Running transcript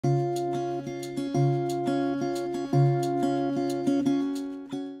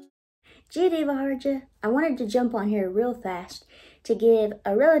G'day Vaharja. I wanted to jump on here real fast to give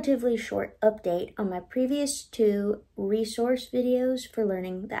a relatively short update on my previous 2 resource videos for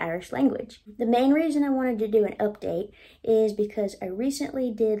learning the Irish language. The main reason I wanted to do an update is because I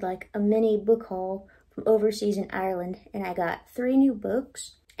recently did like a mini book haul from overseas in Ireland, and I got 3 new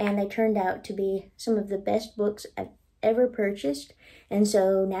books, and they turned out to be some of the best books I've ever purchased, and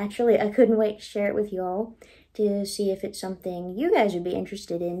so naturally I couldn't wait to share it with y'all to see if it's something you guys would be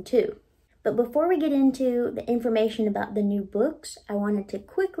interested in too. But before we get into the information about the new books, I wanted to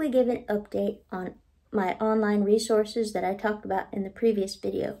quickly give an update on my online resources that I talked about in the previous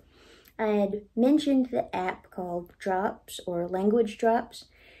video. I had mentioned the app called Drops or Language Drops,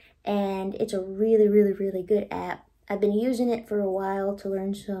 and it's a really good app. I've been using it for a while to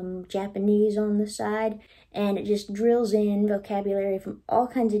learn some Japanese on the side, and it just drills in vocabulary from all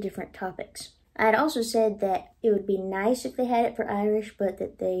kinds of different topics. I had also said that it would be nice if they had it for Irish, but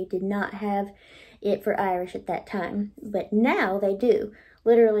that they did not have it for Irish at that time. But now they do.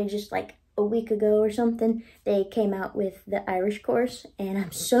 Literally just like a week ago or something, they came out with the Irish course, and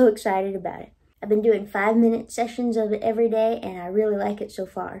I'm so excited about it. I've been doing 5-minute sessions of it every day, and I really like it so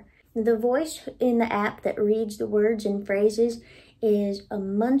far. The voice in the app that reads the words and phrases is a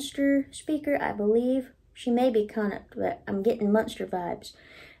Munster speaker, I believe. She may be Connacht, but I'm getting Munster vibes.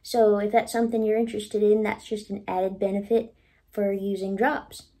 So if that's something you're interested in, that's just an added benefit for using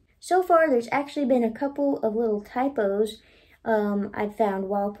Drops. So far, there's actually been a couple of little typos I've found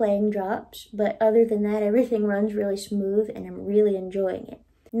while playing Drops, but other than that, everything runs really smooth and I'm really enjoying it.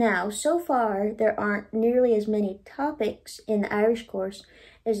 Now, so far, there aren't nearly as many topics in the Irish course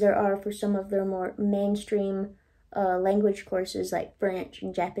as there are for some of their more mainstream language courses like French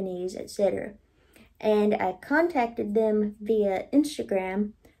and Japanese, etc. And I contacted them via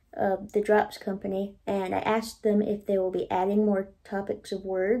Instagram, the Drops company, and I asked them if they will be adding more topics of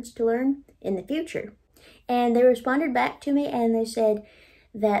words to learn in the future. And they responded back to me and they said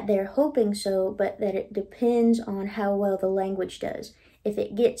that they're hoping so, but that it depends on how well the language does. If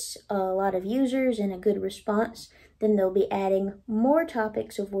it gets a lot of users and a good response, then they'll be adding more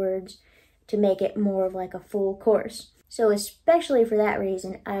topics of words to make it more of like a full course. So especially for that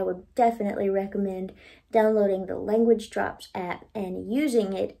reason, I would definitely recommend downloading the Language Drops app and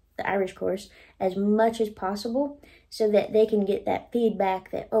using it, the Irish course, as much as possible so that they can get that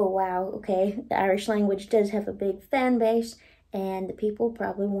feedback that, oh wow, okay, the Irish language does have a big fan base and the people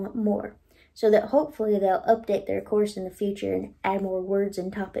probably want more. So that hopefully they'll update their course in the future and add more words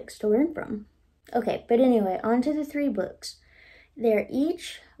and topics to learn from. Okay, but anyway, on to the 3 books. They're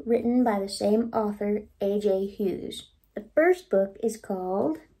each written by the same author, A.J. Hughes. The first book is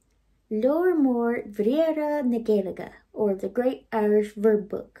called Lor Mór Bhríocha na Gaeilge, or The Great Irish Verb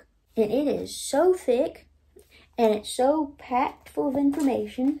Book. And it is so thick, and it's so packed full of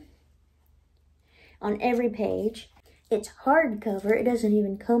information on every page. It's hardcover. It doesn't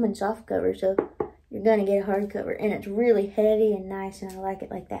even come in softcover, so you're going to get a hardcover. And it's really heavy and nice, and I like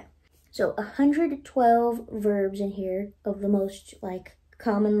it like that. So 112 verbs in here of the most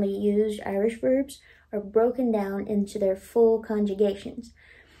commonly used Irish verbs are broken down into their full conjugations.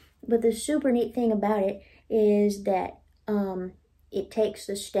 But the super neat thing about it is that it takes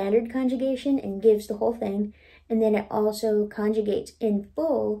the standard conjugation and gives the whole thing, and then it also conjugates in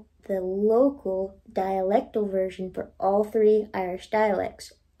full the local dialectal version for all 3 Irish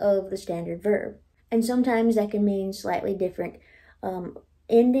dialects of the standard verb. And sometimes that can mean slightly different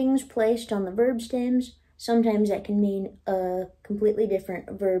endings placed on the verb stems. Sometimes that can mean a completely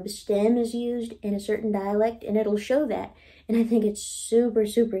different verb stem is used in a certain dialect, and it'll show that. And I think it's super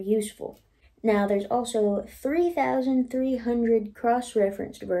useful. Now, there's also 3,300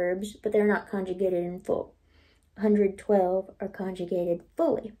 cross-referenced verbs, but they're not conjugated in full. 112 are conjugated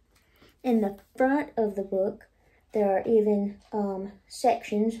fully. In the front of the book, there are even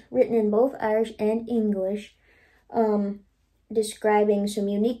sections written in both Irish and English describing some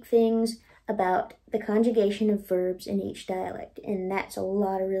unique things about the conjugation of verbs in each dialect, and that's a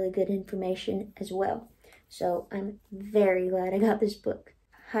lot of really good information as well. So I'm very glad I got this book.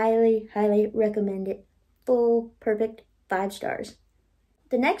 Highly recommend it. Full, perfect, 5 stars.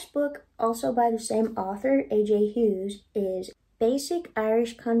 The next book, also by the same author, A.J. Hughes, is Basic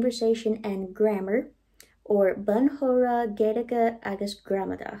Irish Conversation and Grammar, or Bunchora Gaeilge agus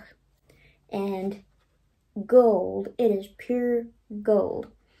Gramadach. And gold, it is pure gold.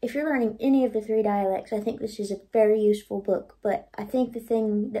 If you're learning any of the 3 dialects, I think this is a very useful book, but I think the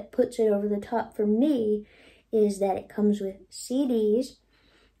thing that puts it over the top for me is that it comes with CDs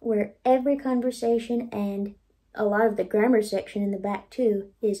where every conversation and a lot of the grammar section in the back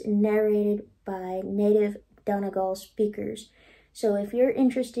too is narrated by native Donegal speakers. So if you're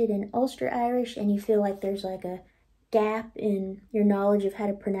interested in Ulster Irish and you feel like there's like a gap in your knowledge of how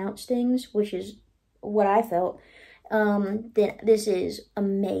to pronounce things, which is what I felt, then this is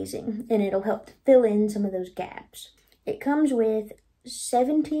amazing, and it'll help to fill in some of those gaps. It comes with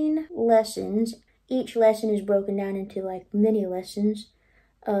 17 lessons. Each lesson is broken down into like mini lessons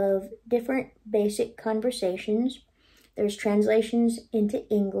of different basic conversations. There's translations into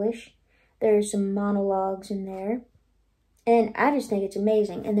English. There's some monologues in there. And I just think it's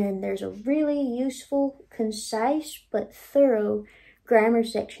amazing. And then there's a really useful, concise, but thorough grammar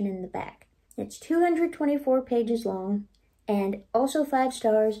section in the back. It's 224 pages long and also 5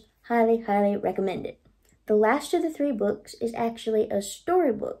 stars. Highly, highly recommend it. The last of the 3 books is actually a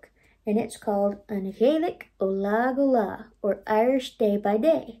storybook, and it's called An Gaelic Ola Gola, or Irish Day by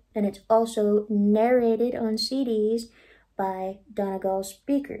Day, and it's also narrated on CDs by Donegal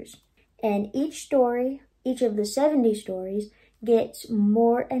speakers. And each story, each of the 70 stories, gets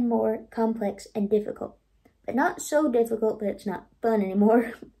more and more complex and difficult. But not so difficult that it's not fun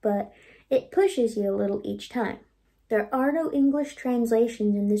anymore, but it pushes you a little each time. There are no English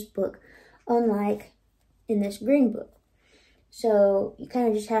translations in this book, unlike in this green book. So you kind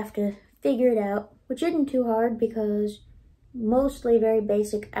of just have to figure it out, which isn't too hard because mostly very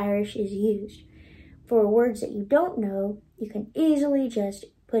basic Irish is used. For words that you don't know, you can easily just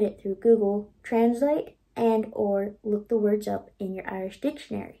put it through Google Translate and or look the words up in your Irish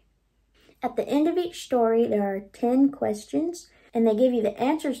dictionary. At the end of each story, there are 10 questions, and they give you the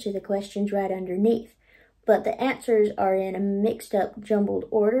answers to the questions right underneath. But the answers are in a mixed up, jumbled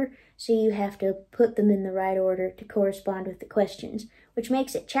order, so you have to put them in the right order to correspond with the questions, which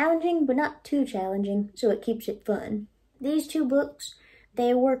makes it challenging, but not too challenging, so it keeps it fun. These 2 books,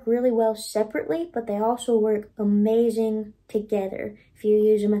 they work really well separately, but they also work amazing together if you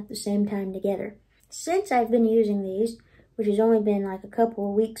use them at the same time together. Since I've been using these, which has only been like a couple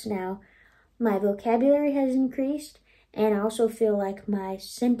of weeks now, my vocabulary has increased, and I also feel like my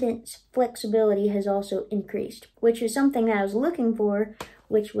sentence flexibility has also increased, which is something that I was looking for,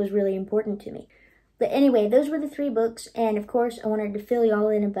 which was really important to me. But anyway, those were the 3 books, and of course I wanted to fill y'all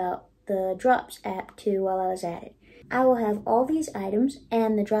in about the Drops app too while I was at it. I will have all these items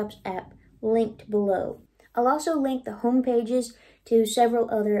and the Drops app linked below. I'll also link the home pages to several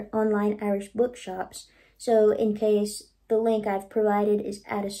other online Irish bookshops, so in case the link I've provided is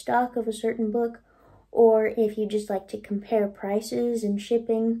out of stock of a certain book, or if you just like to compare prices and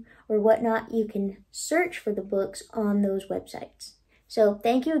shipping or whatnot, you can search for the books on those websites. So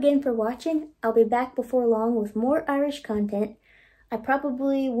thank you again for watching. I'll be back before long with more Irish content. I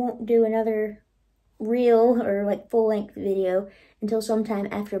probably won't do another real or like full-length video until sometime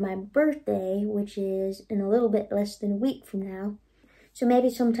after my birthday, which is in a little bit less than a week from now. So maybe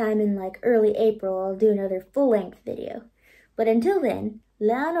sometime in like early April I'll do another full-length video. But until then,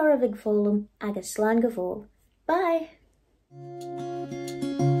 Lean or a big folum agus slán go fóg. Bye!